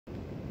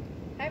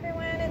Hi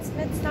everyone, it's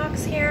Mids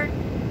Knox here.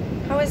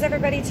 How is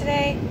everybody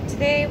today?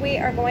 Today we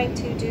are going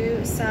to do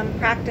some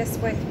practice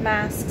with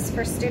masks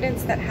for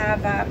students that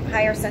have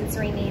higher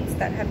sensory needs,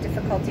 that have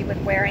difficulty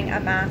with wearing a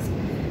mask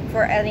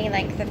for any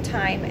length of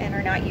time and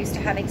are not used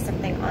to having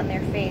something on their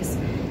face.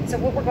 So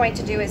what we're going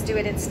to do is do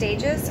it in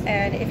stages,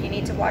 and if you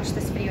need to watch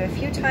this video a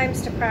few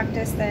times to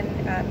practice, then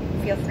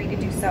feel free to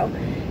do so.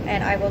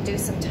 And I will do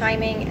some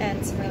timing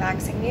and some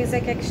relaxing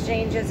music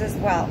exchanges as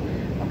well.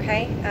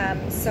 Okay,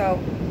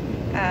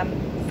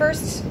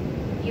 first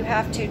you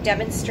have to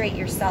demonstrate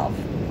yourself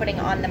putting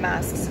on the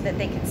mask so that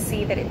they can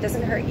see that it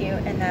doesn't hurt you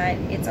and that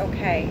it's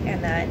okay,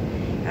 and that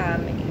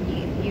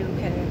you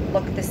can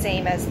look the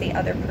same as the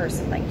other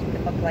person. Like you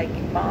can look like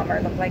mom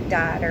or look like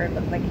dad or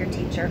look like your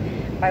teacher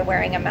by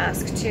wearing a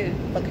mask too.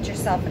 Look at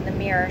yourself in the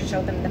mirror,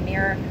 show them the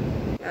mirror.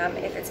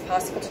 If it's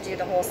possible to do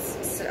the whole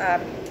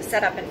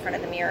setup in front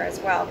of the mirror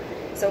as well.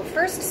 So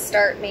first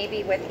start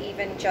maybe with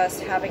even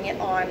just having it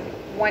on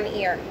one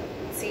ear.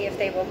 See if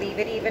they will leave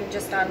it even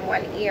just on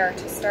one ear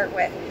to start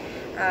with.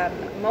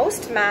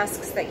 Most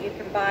masks that you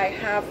can buy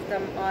have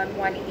them on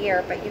one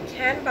ear, but you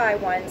can buy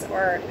ones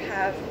or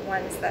have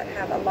ones that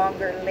have a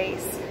longer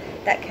lace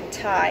that can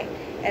tie.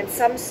 And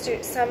some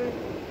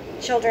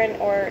children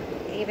or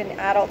even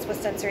adults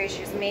with sensory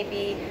issues may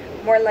be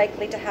more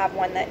likely to have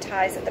one that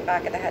ties at the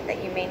back of the head,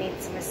 that you may need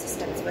some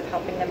assistance with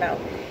helping them out.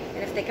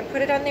 And if they can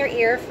put it on their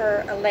ear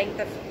for a length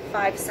of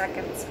 5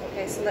 seconds.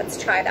 Okay, so let's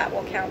try that.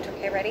 We'll count.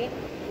 Okay, ready?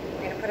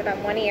 We're going to put it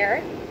on one ear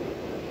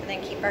and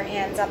then keep our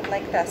hands up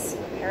like this.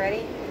 Okay,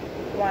 ready?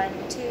 1,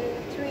 2,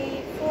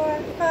 3, 4,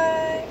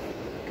 5.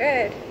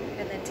 Good.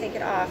 And then take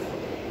it off.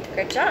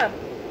 Good job.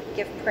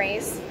 Give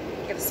praise.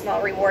 Give a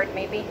small reward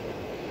maybe.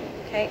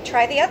 Okay,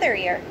 try the other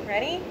ear.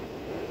 Ready?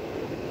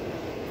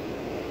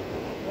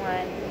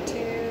 1, 2,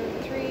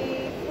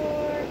 3,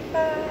 4,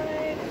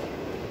 5.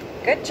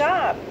 Good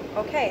job.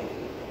 Okay,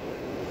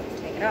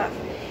 take it off.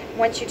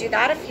 Once you do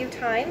that a few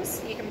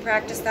times, you can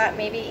practice that.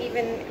 Maybe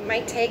even, it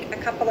might take a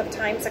couple of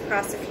times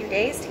across a few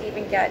days to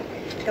even get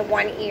the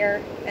one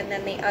ear and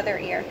then the other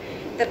ear.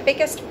 The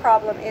biggest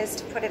problem is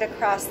to put it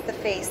across the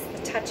face, the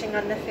touching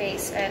on the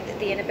face, and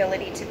the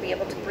inability to be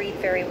able to breathe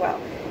very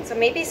well. So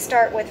maybe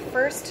start with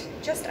first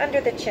just under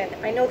the chin.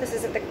 I know this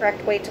isn't the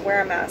correct way to wear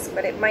a mask,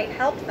 but it might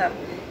help them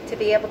to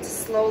be able to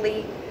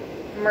slowly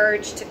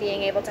merge to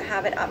being able to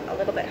have it up a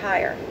little bit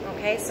higher.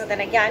 Okay, so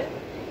then again,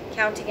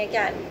 counting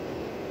again.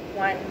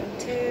 1,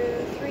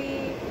 2,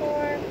 3,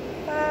 4,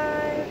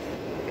 5.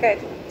 Good.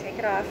 Take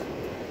it off.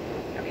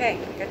 Okay,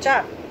 good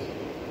job.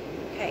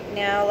 Okay,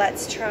 now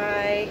let's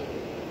try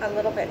a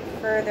little bit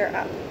further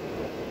up.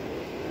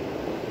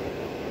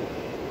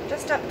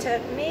 Just up to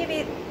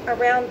maybe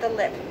around the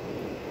lip,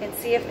 and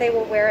see if they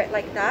will wear it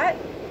like that.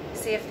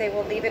 See if they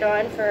will leave it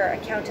on for a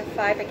count of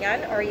 5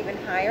 again, or even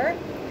higher.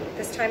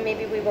 This time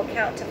maybe we will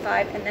count to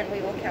 5 and then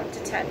we will count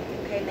to 10.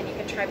 Okay, and then you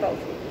can try both.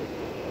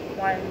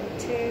 1,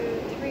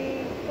 2,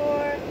 3,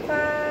 4,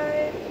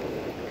 5.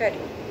 Good.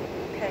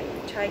 Okay,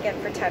 try again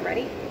for 10.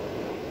 Ready?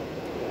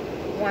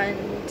 1,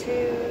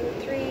 2,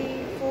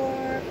 3,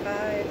 4,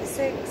 5,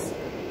 6,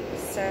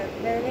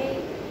 7,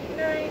 8,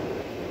 9,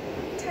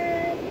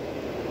 10.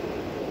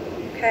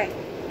 Okay,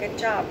 good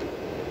job.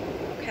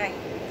 Okay,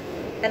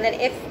 and then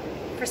if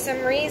for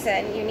some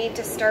reason you need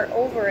to start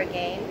over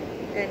again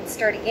and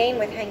start again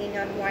with hanging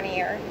on one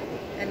ear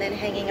and then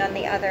hanging on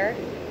the other,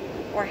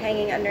 or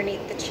hanging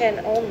underneath the chin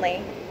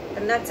only,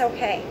 then that's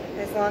okay,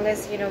 as long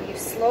as you know you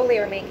slowly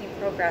are making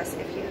progress.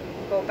 If you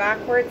go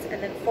backwards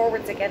and then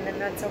forwards again, then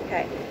that's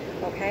okay.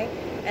 Okay,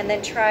 and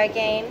then try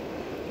again,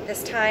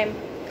 this time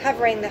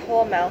covering the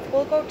whole mouth.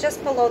 We'll go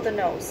just below the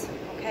nose.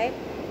 Okay,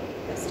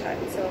 this time.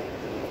 So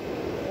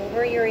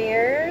over your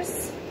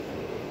ears,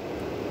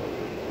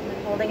 and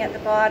then holding at the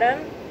bottom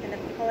and then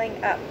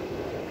pulling up.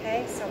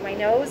 Okay, so my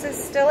nose is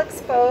still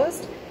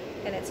exposed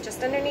and it's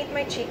just underneath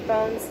my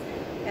cheekbones,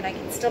 and I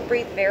can still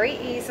breathe very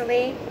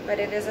easily, but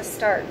it is a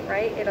start,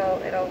 right? It'll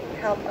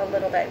help a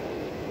little bit.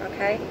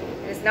 Okay,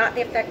 it is not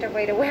the effective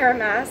way to wear a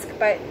mask,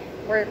 but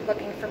we're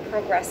looking for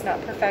progress,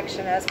 not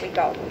perfection, as we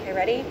go. Okay,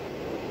 ready?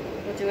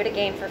 We'll do it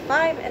again for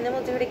 5 and then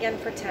we'll do it again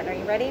for 10. Are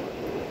you ready?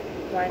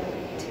 1,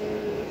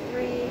 2,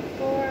 3,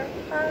 4,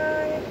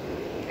 5.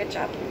 Good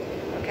job.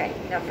 Okay,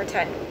 now for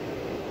 10.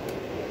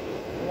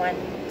 1,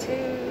 2,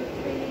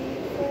 3,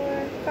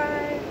 4,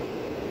 5,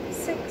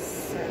 6,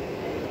 7,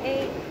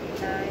 8,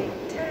 9,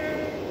 10.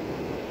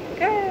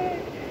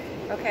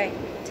 Good. Okay,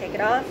 take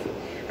it off.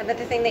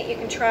 Another thing that you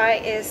can try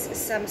is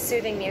some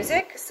soothing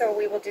music. So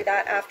we will do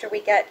that after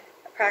we get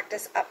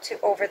practice up to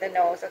over the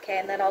nose. Okay,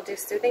 and then I'll do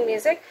soothing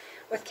music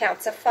with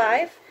counts of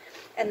 5.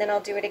 And then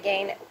I'll do it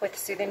again with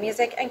soothing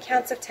music and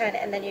counts of 10.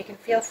 And then you can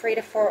feel free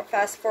to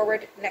fast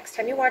forward next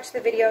time you watch the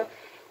video,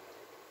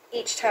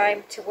 each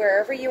time to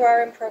wherever you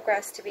are in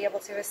progress, to be able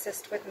to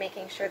assist with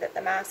making sure that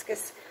the mask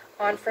is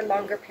on for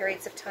longer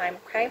periods of time.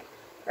 Okay,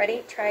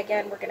 ready? Try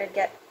again. We're going to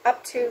get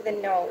up to the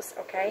nose.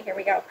 Okay, here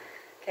we go.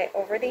 Okay,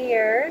 over the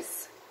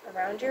ears,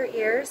 around your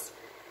ears,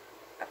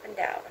 up and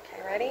down.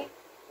 Okay, ready?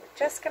 We're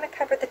just going to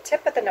cover the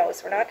tip of the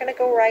nose. We're not going to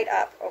go right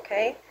up.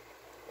 Okay,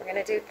 We're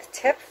going to do the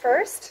tip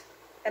first,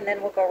 and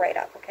then we'll go right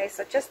up, okay?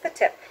 So just the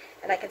tip.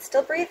 And I can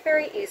still breathe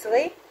very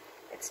easily.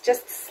 It's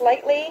just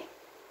slightly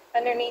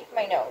underneath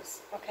my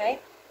nose, okay?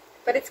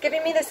 But it's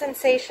giving me the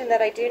sensation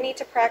that I do need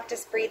to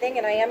practice breathing,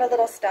 and I am a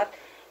little stuffed,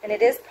 and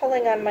it is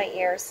pulling on my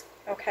ears,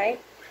 okay?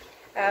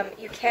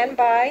 You can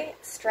buy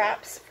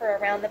straps for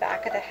around the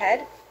back of the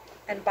head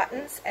and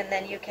buttons, and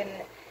then you can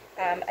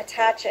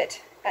attach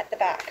it at the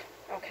back,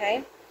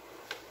 okay?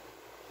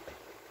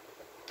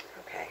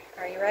 Okay,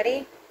 are you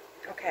ready?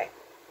 Okay,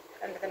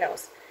 under the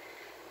nose.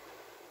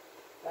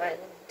 1,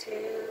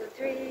 2,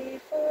 3,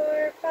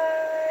 4,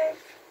 5.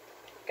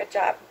 Good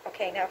job.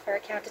 Okay, now for a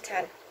count to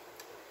 10.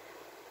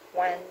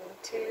 1,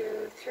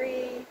 2,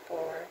 3,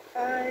 4,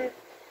 5,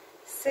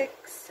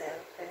 6, 7,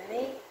 8,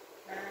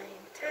 9,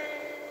 10.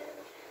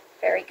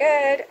 Very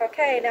good.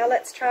 Okay, now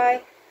let's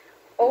try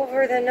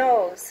over the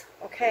nose.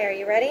 Okay, are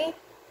you ready?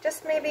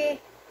 Just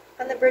maybe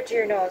on the bridge of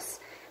your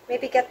nose.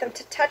 Maybe get them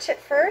to touch it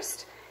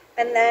first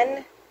and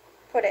then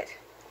put it.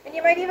 And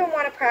you might even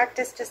want to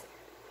practice just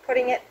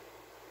putting it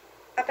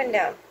up and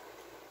down,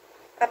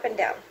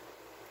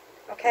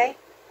 okay?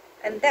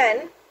 And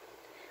then,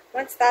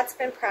 once that's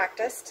been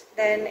practiced,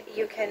 then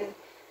you can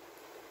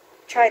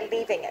try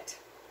leaving it,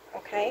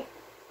 okay?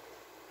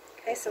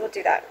 Okay, so we'll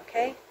do that,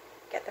 okay?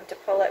 Get them to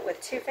pull it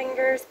with 2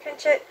 fingers,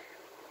 pinch it,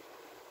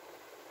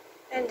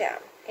 and down.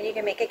 And you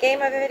can make a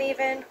game of it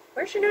even.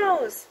 Where's your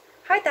nose?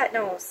 Hide that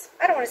nose.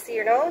 I don't want to see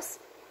your nose.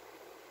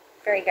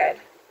 Very good.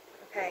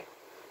 Okay.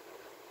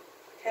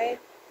 Okay,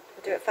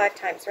 we'll do it 5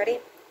 times. Ready?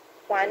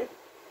 1,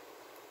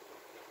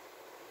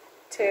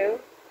 2,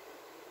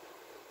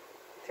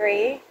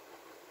 3,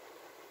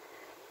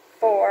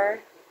 4,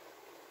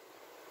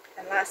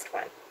 and last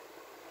one,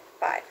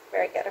 5.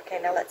 Very good. Okay,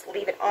 now let's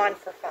leave it on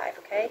for 5,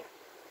 okay?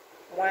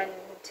 1,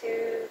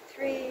 2,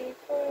 3,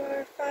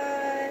 4,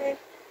 5.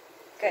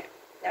 Good.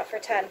 Now for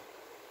 10.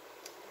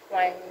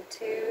 1,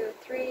 2,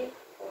 3,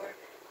 4,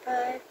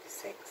 5,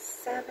 6,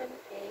 7,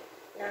 8,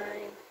 9,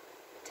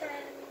 10.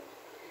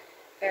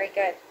 Very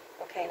good.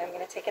 Okay, and I'm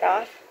going to take it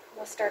off.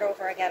 We'll start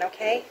over again,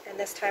 okay? And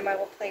this time I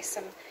will play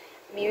some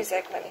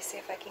music. Let me see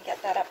if I can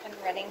get that up and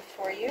running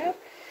for you.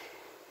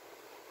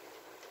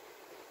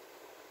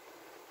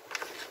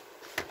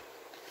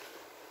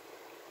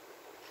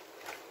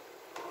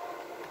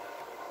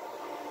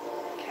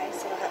 Okay,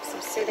 so we'll have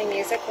some soothing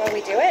music while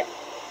we do it.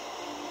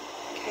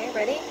 Okay,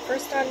 ready?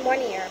 First on one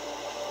ear.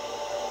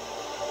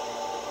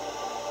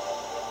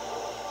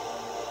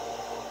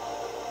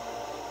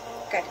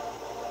 Good.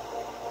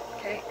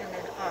 Okay, and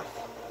then off.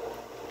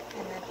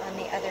 And then on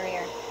the other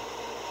ear.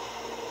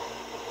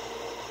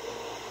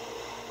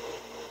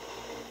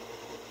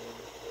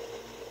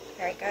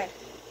 Very good.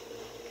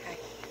 Okay.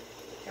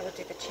 Now we'll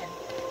do the chin.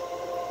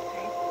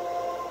 Okay.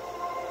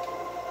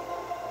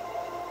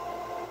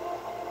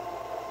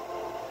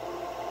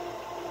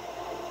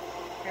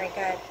 Very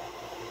good.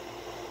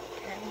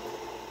 Okay.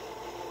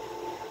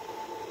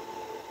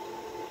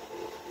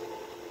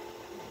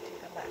 Do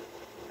the left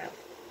mouth.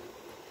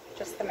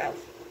 Just the mouth.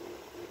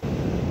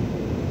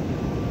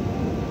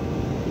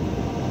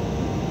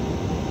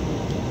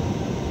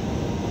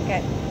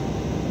 Good.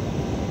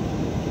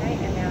 Okay,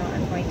 and now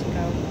I'm going to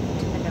go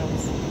to the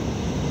nose.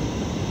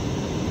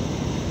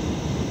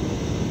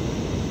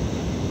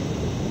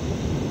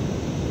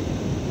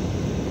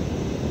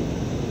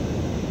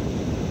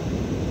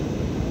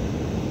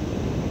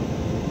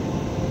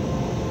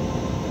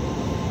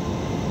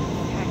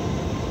 Okay.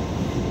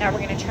 Now we're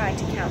going to try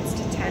to count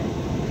to 10.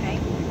 Okay.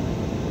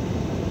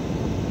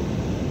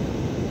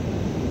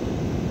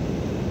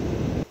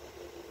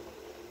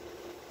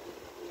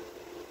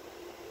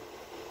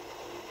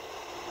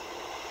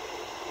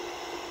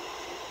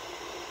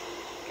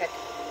 Good.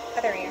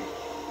 Other ear.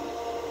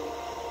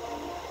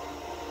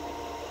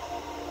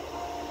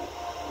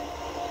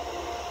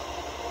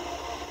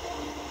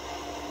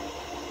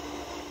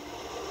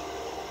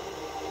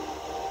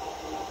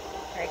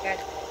 Very good.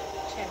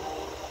 Chin.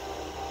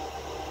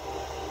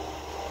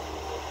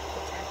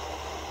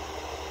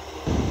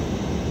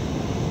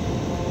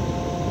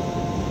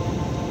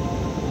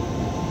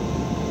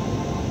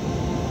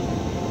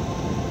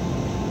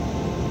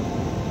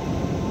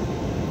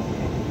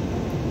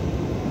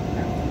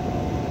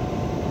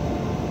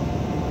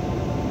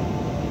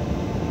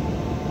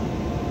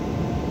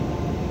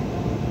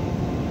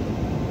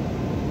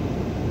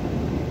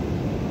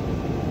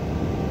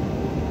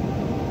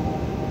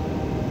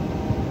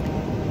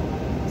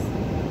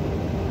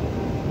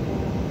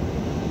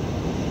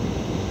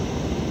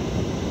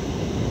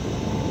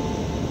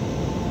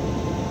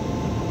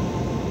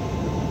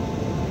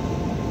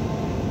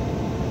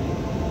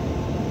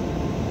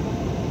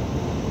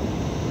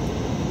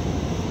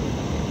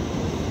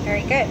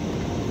 Very good.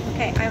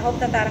 Okay, I hope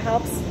that that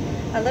helps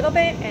a little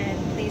bit,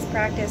 and please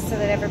practice so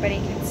that everybody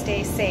can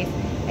stay safe.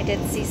 I did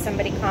see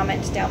somebody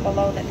comment down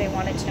below that they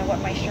wanted to know what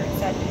my shirt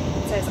said.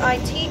 It says, I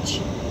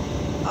teach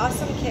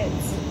awesome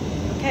kids.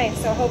 Okay,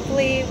 so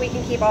hopefully we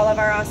can keep all of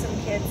our awesome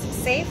kids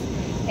safe.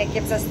 It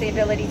gives us the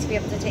ability to be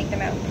able to take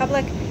them out in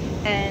public,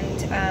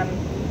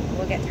 and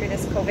we'll get through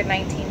this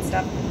COVID-19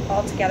 stuff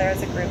all together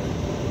as a group.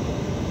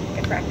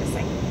 Good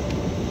practicing.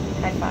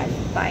 High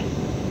five.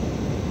 Bye.